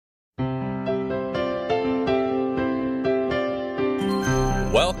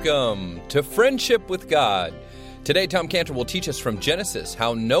Welcome to Friendship with God. Today, Tom Cantor will teach us from Genesis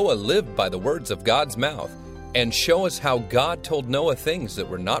how Noah lived by the words of God's mouth and show us how God told Noah things that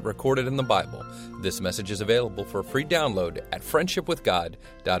were not recorded in the Bible. This message is available for a free download at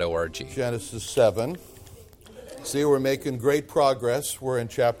friendshipwithgod.org. Genesis 7. See, we're making great progress. We're in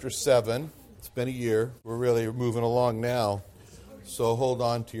chapter 7. It's been a year. We're really moving along now. So hold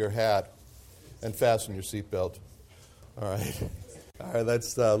on to your hat and fasten your seatbelt. All right. All right,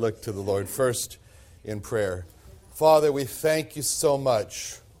 let's look to the Lord first in prayer. Father, we thank you so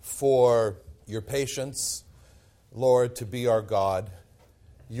much for your patience, Lord, to be our God,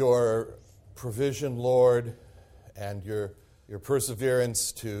 your provision, Lord, and your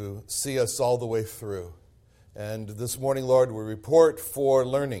perseverance to see us all the way through. And this morning, Lord, we report for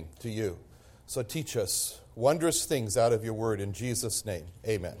learning to you. So teach us wondrous things out of your word in Jesus' name.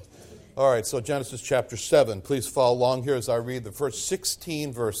 Amen. All right, so Genesis chapter 7. Please follow along here as I read the first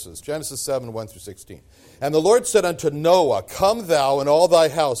 16 verses. Genesis 7, 1 through 16. And the Lord said unto Noah, Come thou and all thy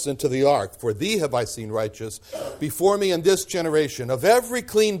house into the ark, for thee have I seen righteous before me in this generation. Of every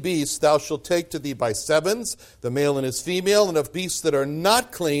clean beast thou shalt take to thee by sevens, the male and his female, and of beasts that are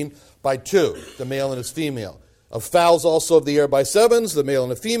not clean by two, the male and his female. Of fowls also of the air by sevens, the male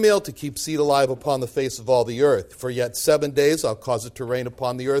and the female, to keep seed alive upon the face of all the earth. For yet 7 days I'll cause it to rain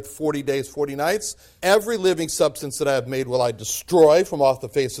upon the earth, 40 days, 40 nights. Every living substance that I have made will I destroy from off the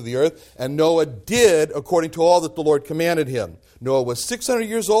face of the earth. And Noah did according to all that the Lord commanded him. Noah was 600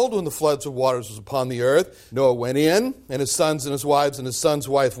 years old when the floods of waters was upon the earth. Noah went in, and his sons and his wives and his son's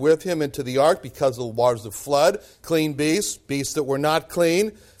wife with him into the ark because of the waters of flood. Clean beasts, beasts that were not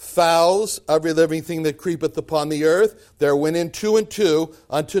clean, fowls, every living thing that creepeth upon the earth. There went in two and two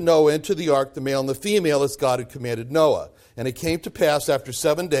unto Noah into the ark, the male and the female, as God had commanded Noah. And it came to pass after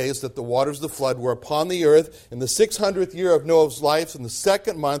 7 days that the waters of the flood were upon the earth in the 600th year of Noah's life, in the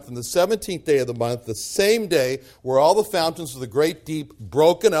 2nd month, in the 17th day of the month, the same day were all the fountains of the great deep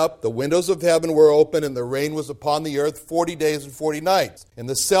broken up, the windows of heaven were open, and the rain was upon the earth 40 days and 40 nights. In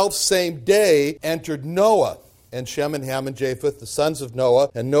the selfsame day entered Noah, and Shem and Ham and Japheth, the sons of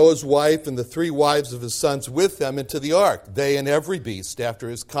Noah, and Noah's wife, and the 3 wives of his sons with them into the ark. They and every beast after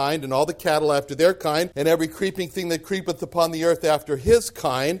his kind, and all the cattle after their kind, and every creeping thing that creepeth upon the earth after his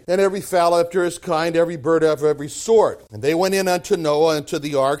kind, and every fowl after his kind, every bird after every sort. And they went in unto Noah into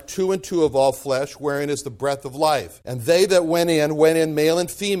the ark, 2 and 2 of all flesh, wherein is the breath of life. And they that went in male and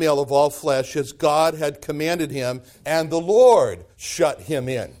female of all flesh, as God had commanded him, and the Lord shut him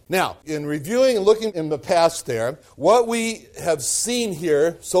in. Now, in reviewing and looking in the past there, what we have seen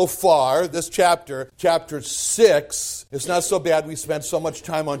here so far, this chapter 6, it's not so bad we spent so much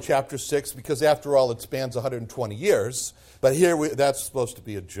time on chapter 6 because after all it spans 120 years. But here, that's supposed to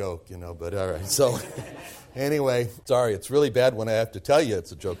be a joke, but all right. So anyway, sorry, it's really bad when I have to tell you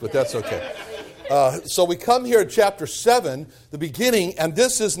it's a joke, but that's okay. So we come here at chapter 7, the beginning, and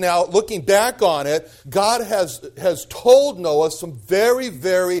this is now, looking back on it, God has told Noah some very,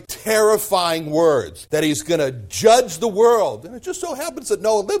 very terrifying words, that he's going to judge the world. And it just so happens that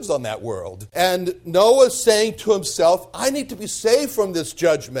Noah lives on that world. And Noah's saying to himself, I need to be saved from this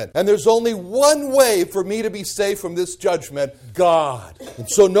judgment. And there's only one way for me to be saved from this judgment, God. And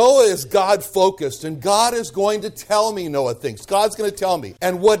so Noah is God-focused, and God is going to tell me, Noah thinks. God's going to tell me.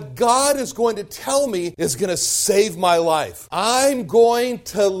 And what God is going to tell me is going to save my life. I'm going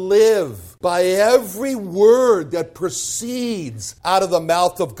to live by every word that proceeds out of the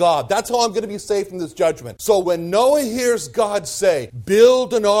mouth of God. That's how I'm going to be saved from this judgment. So when Noah hears God say,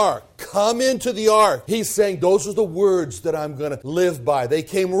 build an ark, come into the ark, he's saying, those are the words that I'm going to live by. They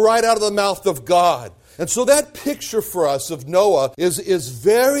came right out of the mouth of God. And so that picture for us of Noah is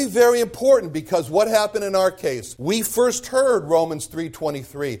very, very important, because what happened in our case? We first heard Romans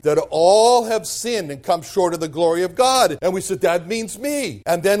 3:23, that all have sinned and come short of the glory of God. And we said, that means me.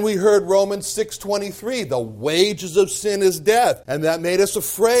 And then we heard Romans 6:23, the wages of sin is death. And that made us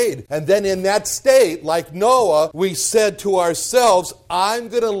afraid. And then in that state, like Noah, we said to ourselves, I'm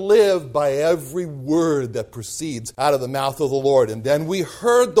going to live by every word that proceeds out of the mouth of the Lord. And then we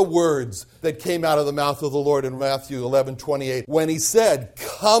heard the words that came out of the mouth of the Lord in Matthew 11:28, when he said,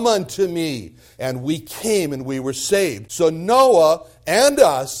 come unto me. And we came and we were saved. So Noah and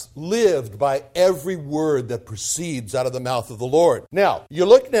us lived by every word that proceeds out of the mouth of the Lord. Now, you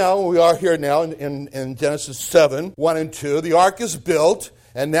look now, we are here now in Genesis 7, 1 and 2. The ark is built,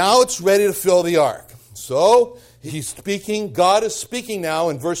 and now it's ready to fill the ark. So he's speaking, God is speaking now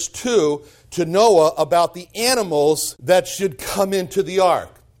in verse 2 to Noah about the animals that should come into the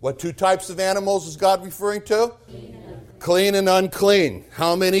ark. What 2 types of animals is God referring to? Clean and unclean.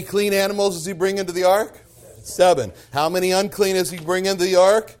 How many clean animals does he bring into the ark? 7. How many unclean does he bring into the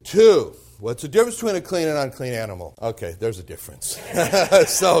ark? 2. What's the difference between a clean and unclean animal? Okay, there's a difference.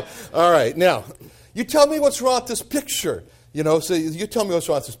 So, all right. Now, you tell me what's wrong with this picture. So you tell me what's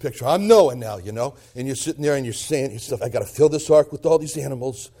wrong with this picture. I'm Noah now, and you're sitting there and you're saying to yourself, I got to fill this ark with all these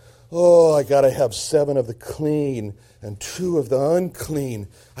animals. Oh, I got to have 7 of the clean and 2 of the unclean.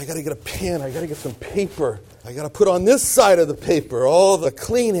 I got to get a pen. I got to get some paper. I got to put on this side of the paper all the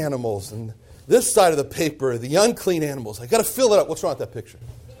clean animals and this side of the paper, the unclean animals. I got to fill it up. What's wrong with that picture?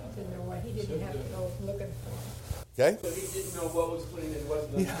 He didn't have to go looking for it. Okay? So he didn't know what was clean and what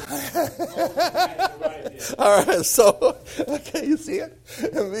wasn't. All right, so, okay, you see it? He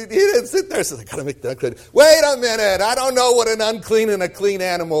didn't sit there and say, I got to make the unclean. Wait a minute, I don't know what an unclean and a clean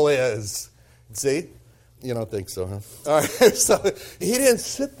animal is. See? You don't think so, huh? All right, so he didn't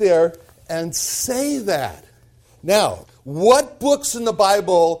sit there and say that. Now, what books in the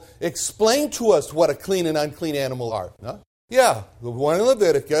Bible explain to us what a clean and unclean animal are? Huh? Yeah, the one in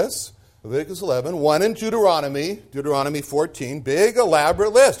Leviticus 11, one in Deuteronomy 14, big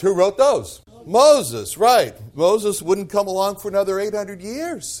elaborate list. Who wrote those? Moses, right. Moses wouldn't come along for another 800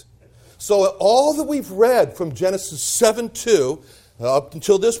 years. So all that we've read from Genesis 7:2 up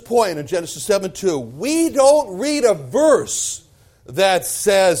until this point in Genesis 7:2, we don't read a verse that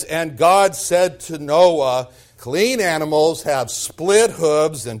says, and God said to Noah, clean animals have split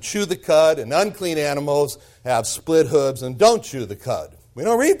hooves and chew the cud, and unclean animals have split hooves and don't chew the cud. We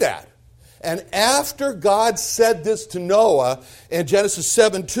don't read that. And after God said this to Noah in Genesis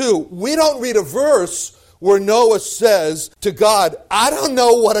 7:2, we don't read a verse where Noah says to God, I don't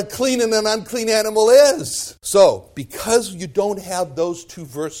know what a clean and an unclean animal is. So, because you don't have those two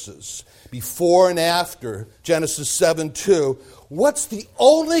verses, before and after Genesis 7:2, what's the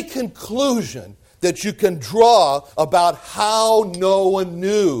only conclusion that you can draw about how Noah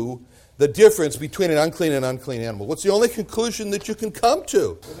knew the difference between an unclean and unclean animal? What's the only conclusion that you can come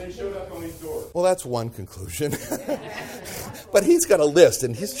to? Well, they showed up on his door. Well, that's one conclusion. But he's got a list,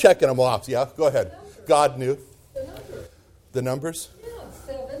 and he's checking them off. Yeah, go ahead. God knew. The numbers? Yeah,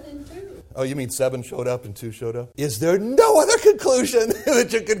 7 and 2. Oh, you mean 7 showed up and 2 showed up? Is there no other conclusion that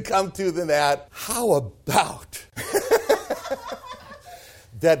you can come to than that? How about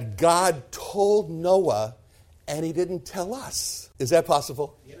that God told Noah and he didn't tell us? Is that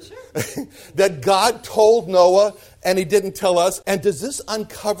possible? Sure. That God told Noah and he didn't tell us. And does this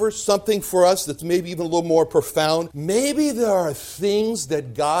uncover something for us that's maybe even a little more profound? Maybe there are things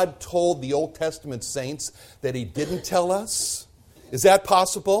that God told the Old Testament saints that he didn't tell us. Is that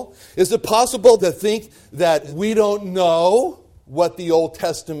possible? Is it possible to think that we don't know what the Old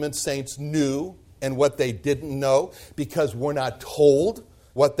Testament saints knew and what they didn't know because we're not told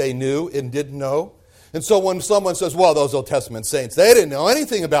what they knew and didn't know? And so when someone says, well, those Old Testament saints, they didn't know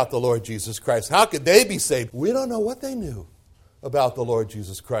anything about the Lord Jesus Christ. How could they be saved? We don't know what they knew about the Lord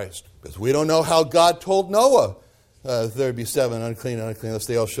Jesus Christ. Because we don't know how God told Noah there'd be 7 unclean and unclean unless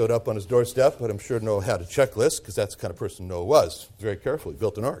they all showed up on his doorstep. But I'm sure Noah had a checklist because that's the kind of person Noah was. Very careful. He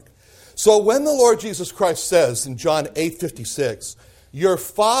built an ark. So when the Lord Jesus Christ says in John 8:56, your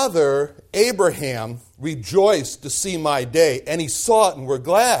father Abraham rejoiced to see my day, and he saw it and we're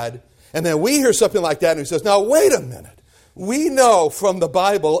glad. And then we hear something like that and he says, now wait a minute. We know from the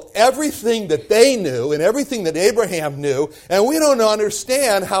Bible everything that they knew and everything that Abraham knew, and we don't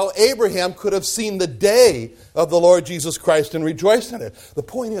understand how Abraham could have seen the day of the Lord Jesus Christ and rejoiced in it. The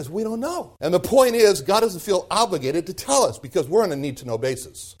point is, we don't know. And the point is, God doesn't feel obligated to tell us because we're on a need-to-know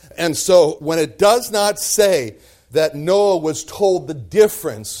basis. And so when it does not say that Noah was told the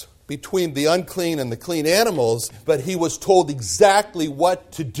difference between the unclean and the clean animals, but he was told exactly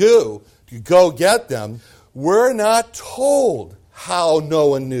what to do to go get them, we're not told how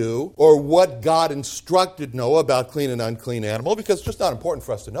Noah knew or what God instructed Noah about clean and unclean animal because it's just not important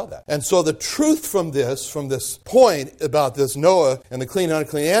for us to know that. And so the truth from this point about this Noah and the clean and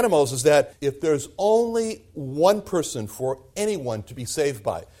unclean animals is that if there's only one person for anyone to be saved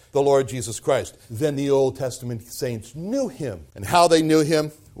by, the Lord Jesus Christ, then the Old Testament saints knew him. And how they knew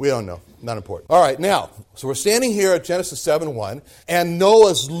him, we don't know. Not important. All right, now, so we're standing here at Genesis 7:1, and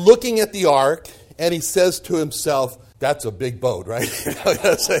Noah's looking at the ark, and he says to himself, that's a big boat, right?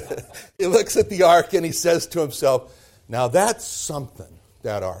 He looks at the ark, and he says to himself, now that's something,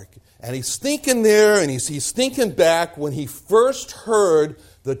 that ark. And he's thinking there, and he's thinking back when he first heard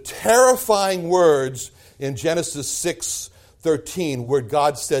the terrifying words in Genesis 6:13, where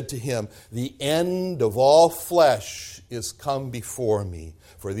God said to him, the end of all flesh is come before me.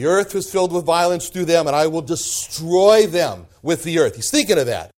 For the earth is filled with violence through them, and I will destroy them with the earth. He's thinking of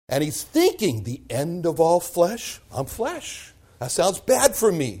that. And he's thinking, the end of all flesh? I'm flesh. That sounds bad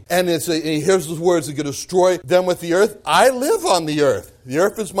for me. And here's the words that are going to destroy them with the earth. I live on the earth. The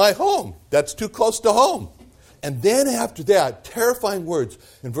earth is my home. That's too close to home. And then after that, terrifying words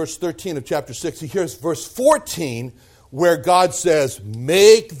in verse 13 of chapter 6. Here's verse 14 where God says,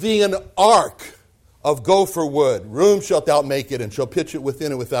 make thee an ark of gopher wood. Room shalt thou make it, and shall pitch it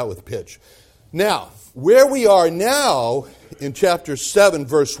within and without with pitch. Now, where we are now in chapter 7,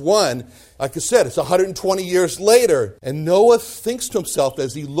 verse 1, like I said, it's 120 years later. And Noah thinks to himself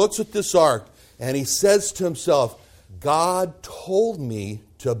as he looks at this ark, and he says to himself, God told me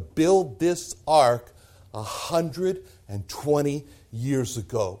to build this ark 120 years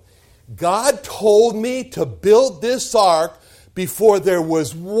ago. God told me to build this ark before there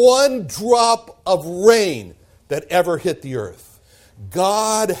was one drop of rain that ever hit the earth.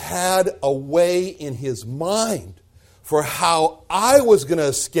 God had a way in his mind for how I was going to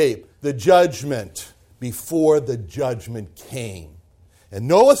escape the judgment before the judgment came. And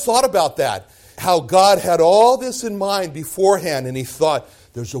Noah thought about that, how God had all this in mind beforehand, and he thought,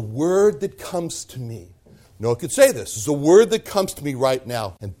 there's a word that comes to me. Noah could say this. There's a word that comes to me right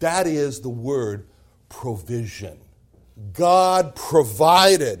now, and that is the word provision. God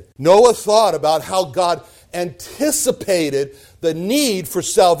provided. Noah thought about how God anticipated the need for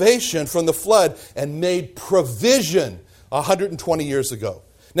salvation from the flood and made provision 120 years ago.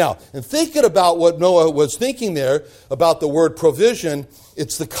 Now, in thinking about what Noah was thinking there about the word provision,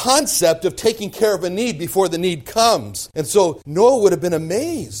 it's the concept of taking care of a need before the need comes. And so Noah would have been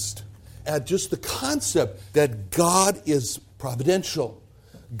amazed at just the concept that God is providential.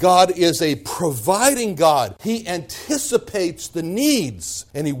 God is a providing God. He anticipates the needs,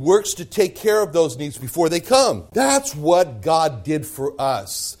 and he works to take care of those needs before they come. That's what God did for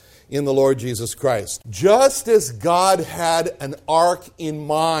us in the Lord Jesus Christ. Just as God had an ark in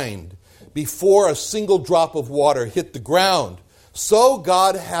mind before a single drop of water hit the ground, so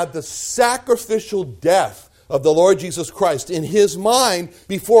God had the sacrificial death of the Lord Jesus Christ in his mind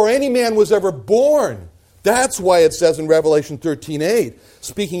before any man was ever born. That's why it says in Revelation 13:8,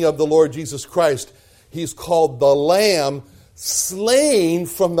 speaking of the Lord Jesus Christ, he's called the Lamb slain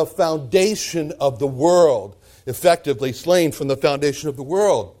from the foundation of the world. Effectively slain from the foundation of the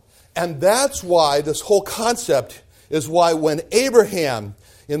world. And that's why this whole concept is why when Abraham,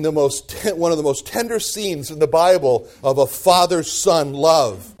 in one of the most tender scenes in the Bible of a father-son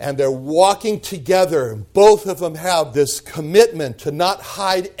love, and they're walking together, and both of them have this commitment to not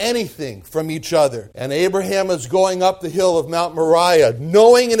hide anything from each other. And Abraham is going up the hill of Mount Moriah,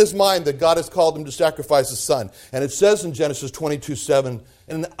 knowing in his mind that God has called him to sacrifice his son. And it says in Genesis 22:7,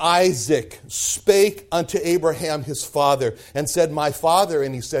 and Isaac spake unto Abraham his father, and said, my father.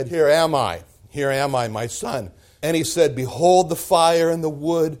 And he said, here am I, my son. And he said, behold the fire and the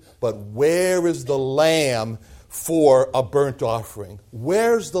wood, but where is the lamb for a burnt offering?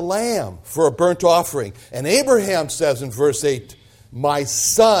 Where's the lamb for a burnt offering? And Abraham says in verse 8, my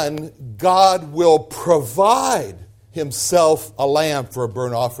son, God will provide himself a lamb for a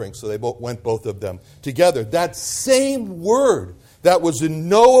burnt offering. So they both of them together. That same word that was in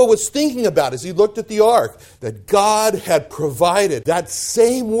Noah was thinking about as he looked at the ark, that God had provided. That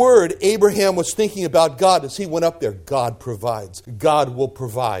same word Abraham was thinking about God as he went up there. God provides. God will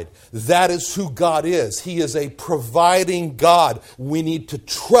provide. That is who God is. He is a providing God. We need to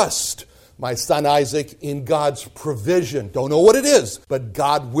trust, my son Isaac, in God's provision. Don't know what it is, but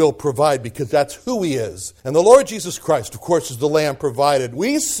God will provide because that's who he is. And the Lord Jesus Christ, of course, is the Lamb provided.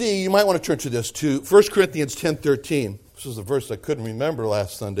 We see, you might want to turn to this, to 1 Corinthians 10:13. This is a verse I couldn't remember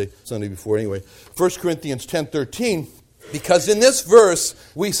last Sunday before anyway. 1 Corinthians 10:13, because in this verse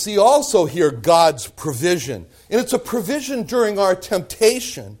we see also here God's provision. And it's a provision during our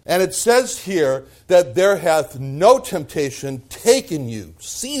temptation. And it says here that there hath no temptation taken you,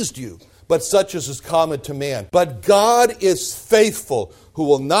 seized you, but such as is common to man. But God is faithful, who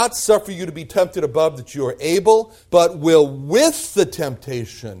will not suffer you to be tempted above that you are able, but will with the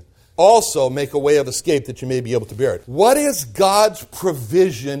temptation also make a way of escape that you may be able to bear it. What is God's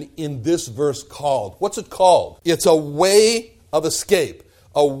provision in this verse called? What's it called? It's a way of escape.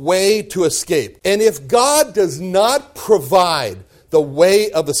 A way to escape. And if God does not provide the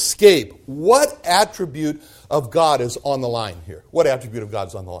way of escape, what attribute of God is on the line here? What attribute of God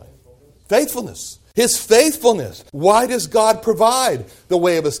is on the line? Faithfulness. His faithfulness. Why does God provide the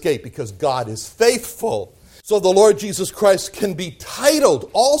way of escape? Because God is faithful. So the Lord Jesus Christ can be titled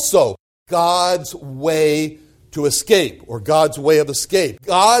also God's way to escape, or God's way of escape.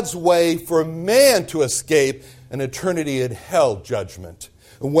 God's way for man to escape an eternity in hell judgment.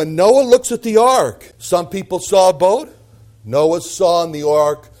 And when Noah looks at the ark, some people saw a boat. Noah saw in the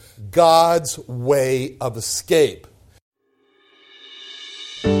ark God's way of escape.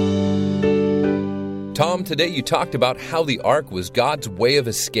 Tom, today you talked about how the ark was God's way of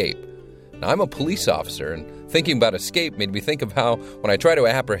escape. Now, I'm a police officer, and thinking about escape made me think of how, when I try to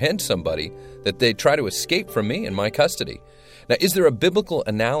apprehend somebody, that they try to escape from me in my custody. Now, is there a biblical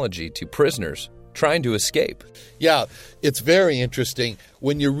analogy to prisoners trying to escape? Yeah, it's very interesting.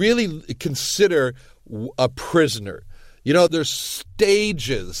 When you really consider a prisoner, there's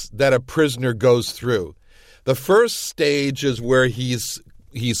stages that a prisoner goes through. The first stage is where he's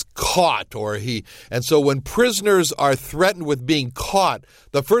caught, and so when prisoners are threatened with being caught,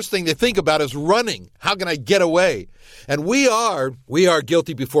 the first thing they think about is running. How can I get away? And we are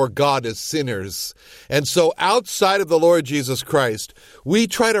guilty before God as sinners. And so outside of the Lord Jesus Christ, we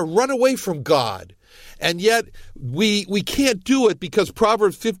try to run away from God. And yet we can't do it because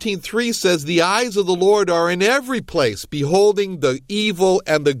Proverbs 15:3 says, "The eyes of the Lord are in every place, beholding the evil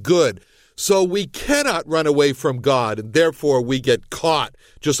and the good." So we cannot run away from God, and therefore we get caught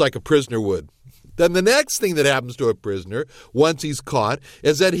just like a prisoner would. Then the next thing that happens to a prisoner once he's caught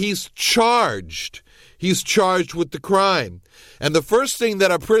is that he's charged. He's charged with the crime. And the first thing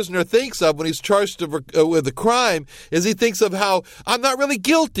that a prisoner thinks of when he's charged with a crime is he thinks of how, I'm not really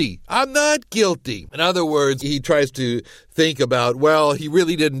guilty. I'm not guilty. In other words, he tries to think about, well, he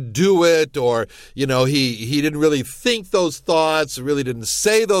really didn't do it, or, he didn't really think those thoughts, really didn't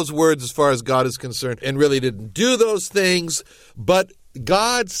say those words as far as God is concerned, and really didn't do those things. But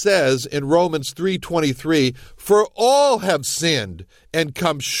God says in Romans 3:23, "For all have sinned and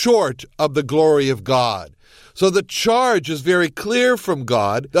come short of the glory of God." So the charge is very clear from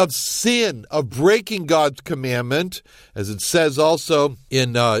God of sin, of breaking God's commandment. As it says also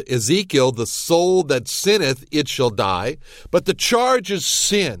in Ezekiel, "The soul that sinneth, it shall die." But the charge is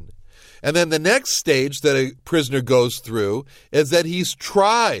sin. And then the next stage that a prisoner goes through is that he's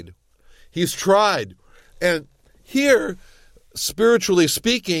tried. He's tried. And here, spiritually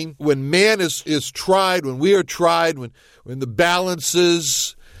speaking, when man is tried, when we are tried, when the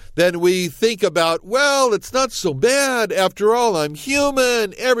balances, then we think about, well, it's not so bad. After all, I'm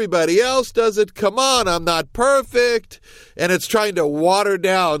human. Everybody else does it. Come on, I'm not perfect. And it's trying to water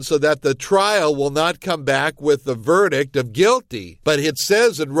down so that the trial will not come back with the verdict of guilty. But it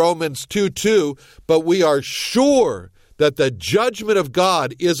says in Romans 2:2, "But we are sure that the judgment of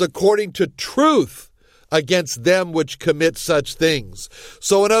God is according to truth against them which commit such things."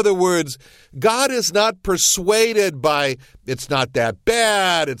 So in other words, God is not persuaded by, it's not that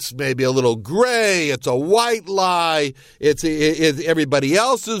bad, it's maybe a little gray, it's a white lie, it's everybody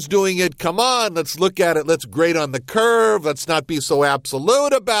else is doing it, come on, let's look at it, let's grade on the curve, let's not be so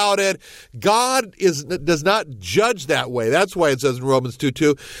absolute about it. God does not judge that way. That's why it says in Romans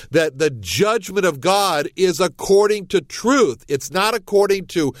 2:2 that the judgment of God is according to truth. It's not according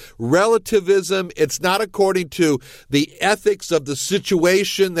to relativism, it's not according to the ethics of the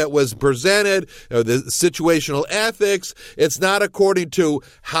situation that was presented, or the situational ethics. It's not according to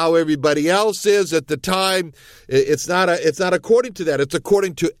how everybody else is at the time. It's not according to that. It's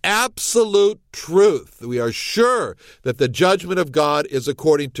according to absolute truth. We are sure that the judgment of God is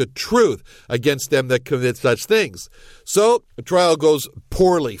according to truth against them that commit such things. So the trial goes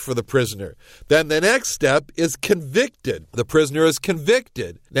poorly for the prisoner. Then the next step is convicted. The prisoner is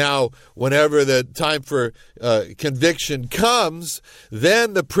convicted. Now, whenever the time for conviction comes,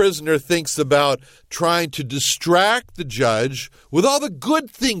 then the prisoner thinks about trying to distract the judge with all the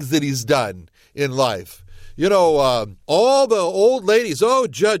good things that he's done in life. All the old ladies, oh,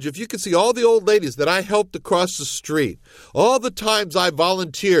 Judge, if you could see all the old ladies that I helped across the street, all the times I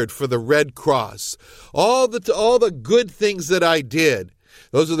volunteered for the Red Cross, all the good things that I did,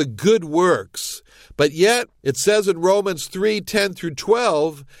 those are the good works. But yet, it says in Romans 3:10 through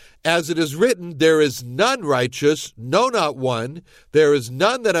 12, "As it is written, there is none righteous, no, not one. There is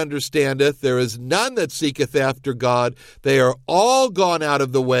none that understandeth. There is none that seeketh after God. They are all gone out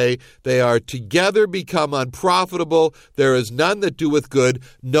of the way. They are together become unprofitable. There is none that doeth good,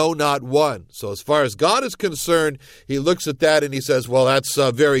 no, not one." So as far as God is concerned, he looks at that and he says, well, that's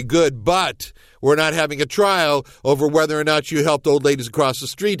very good, but we're not having a trial over whether or not you helped old ladies across the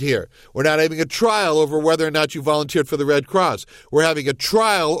street here. We're not having a trial over whether or not you volunteered for the Red Cross. We're having a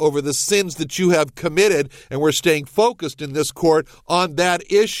trial over the sins that you have committed, and we're staying focused in this court on that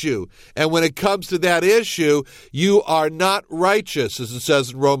issue. And when it comes to that issue, you are not righteous, as it says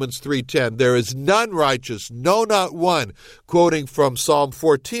in Romans 3:10. There is none righteous, no, not one, quoting from Psalm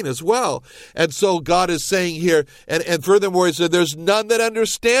 14 as well. And so God is saying here, and furthermore, he said, there's none that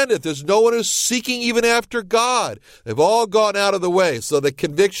understandeth. There's no one who's seeking even after God. They've all gone out of the way. So the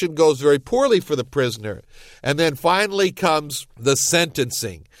conviction goes very poorly for the prisoner. And then finally comes the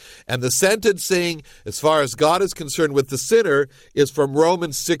sentencing. And the sentencing, as far as God is concerned with the sinner, is from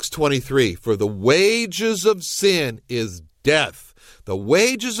Romans 6:23. For the wages of sin is death. The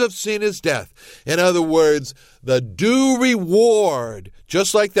wages of sin is death. In other words, the due reward,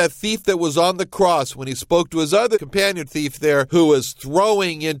 just like that thief that was on the cross when he spoke to his other companion thief there who was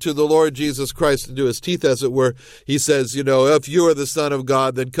throwing into the Lord Jesus Christ into his teeth, as it were. He says, if you are the Son of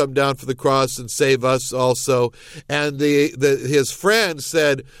God, then come down for the cross and save us also. And his friend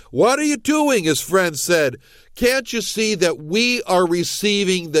said, what are you doing? His friend said, can't you see that we are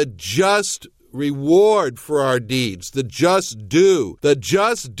receiving the just reward for our deeds, the just due. The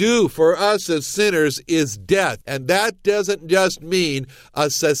just due for us as sinners is death. And that doesn't just mean a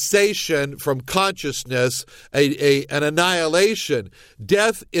cessation from consciousness, an annihilation.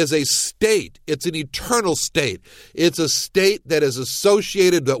 Death is a state. It's an eternal state. It's a state that is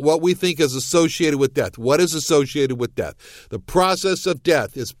associated with what we think is associated with death. What is associated with death? The process of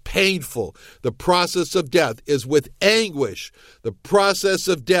death is painful. The process of death is with anguish. The process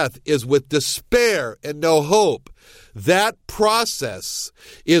of death is with despair and no hope. That process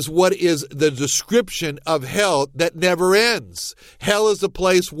is what is the description of hell that never ends. Hell is a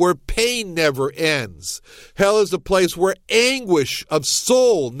place where pain never ends. Hell is a place where anguish of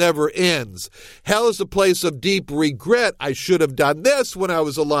soul never ends. Hell is a place of deep regret. I should have done this when I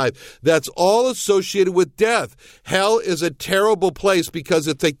was alive. That's all associated with death. Hell is a terrible place because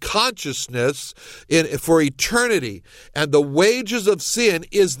it's a consciousness for eternity. And the wages of sin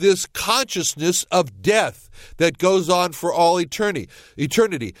is this consciousness of death that goes on for all eternity.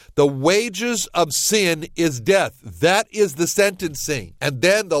 The wages of sin is death. That is the sentencing. And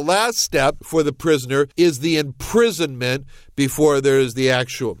then the last step for the prisoner is the imprisonment before there is the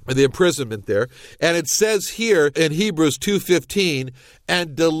imprisonment there. And it says here in Hebrews 2:15,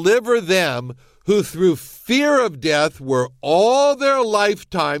 and deliver them who through fear of death were all their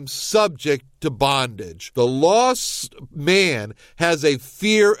lifetime subject to bondage. The lost man has a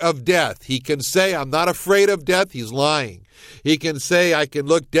fear of death. He can say, I'm not afraid of death. He's lying. He can say, I can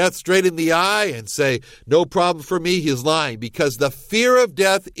look death straight in the eye and say, no problem for me. He's lying, because the fear of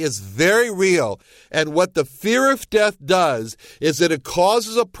death is very real. And what the fear of death does is that it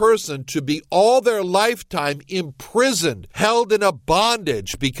causes a person to be all their lifetime imprisoned, held in a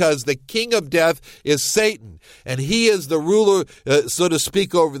bondage, because the king of death is Satan. And he is the ruler, so to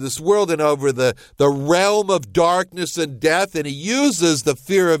speak, over this world and over the realm of darkness and death. And he uses the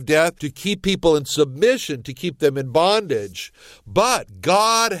fear of death to keep people in submission, to keep them in bondage. But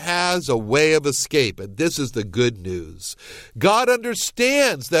God has a way of escape, and this is the good news. God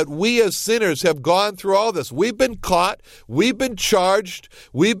understands that we as sinners have gone through all this. We've been caught, we've been charged,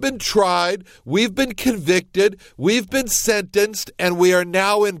 we've been tried, we've been convicted, we've been sentenced, and we are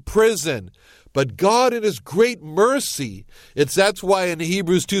now in prison. But God in his great mercy, that's why in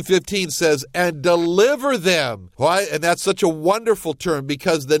Hebrews 2:15 says, and deliver them. Why? And that's such a wonderful term,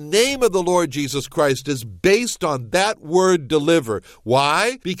 because the name of the Lord Jesus Christ is based on that word deliver.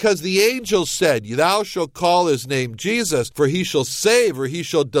 Why? Because the angel said, thou shalt call his name Jesus, for he shall save, or he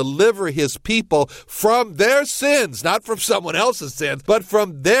shall deliver his people from their sins, not from someone else's sins, but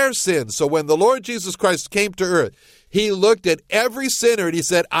from their sins. So when the Lord Jesus Christ came to earth, he looked at every sinner and he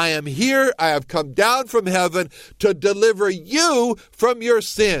said, I am here, I have come down from heaven to deliver you from your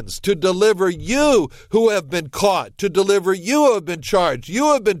sins, to deliver you who have been caught, to deliver you who have been charged,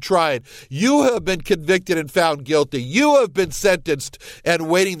 you have been tried, you have been convicted and found guilty, you have been sentenced and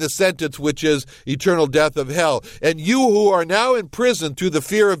waiting the sentence, which is eternal death of hell, and you who are now in prison through the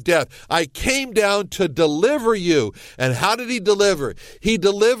fear of death. I came down to deliver you. And how did he deliver? He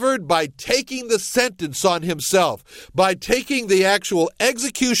delivered by taking the sentence on himself, by taking the actual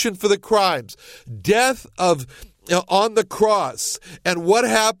execution for the crimes, death on the cross. And what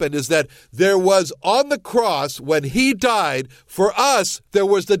happened is that there was on the cross, when he died for us, there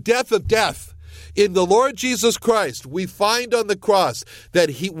was the death of death. In the Lord Jesus Christ, we find on the cross that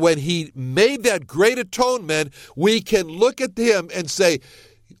when he made that great atonement, we can look at him and say,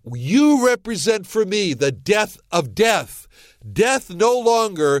 you represent for me the death of death. Death no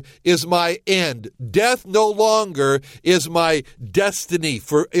longer is my end. Death no longer is my destiny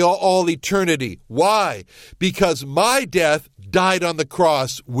for all eternity. Why? Because my death died on the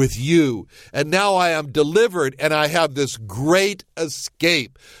cross with you. And now I am delivered, and I have this great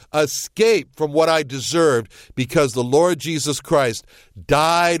escape from what I deserved, because the Lord Jesus Christ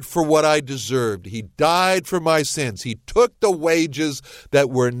died for what I deserved. He died for my sins. He took the wages that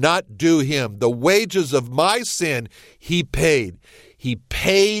were not due him. The wages of my sin, he paid. He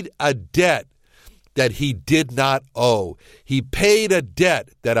paid a debt that he did not owe. He paid a debt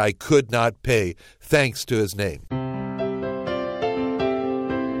that I could not pay. Thanks to his name.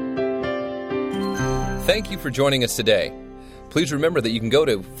 Thank you for joining us today. Please remember that you can go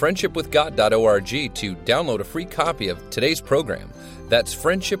to friendshipwithgod.org to download a free copy of today's program. That's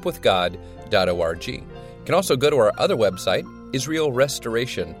friendshipwithgod.org. You can also go to our other website,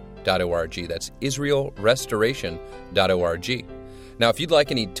 israelrestoration.org. That's israelrestoration.org. Now, if you'd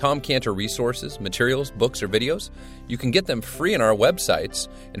like any Tom Cantor resources, materials, books, or videos, you can get them free on our websites.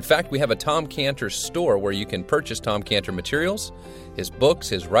 In fact, we have a Tom Cantor store where you can purchase Tom Cantor materials, his books,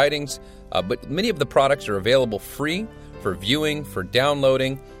 his writings, but many of the products are available free for viewing, for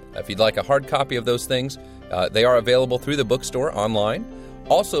downloading. If you'd like a hard copy of those things, they are available through the bookstore online.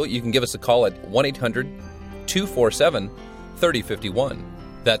 Also, you can give us a call at 1-800-247-3051.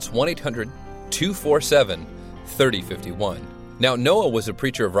 That's 1-800-247-3051. Now, Noah was a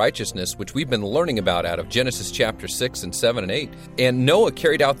preacher of righteousness, which we've been learning about out of Genesis chapter 6 and 7 and 8. And Noah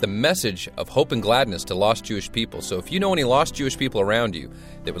carried out the message of hope and gladness to lost Jewish people. So if you know any lost Jewish people around you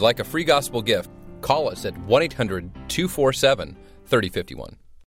that would like a free gospel gift, call us at 1-800-247-3051.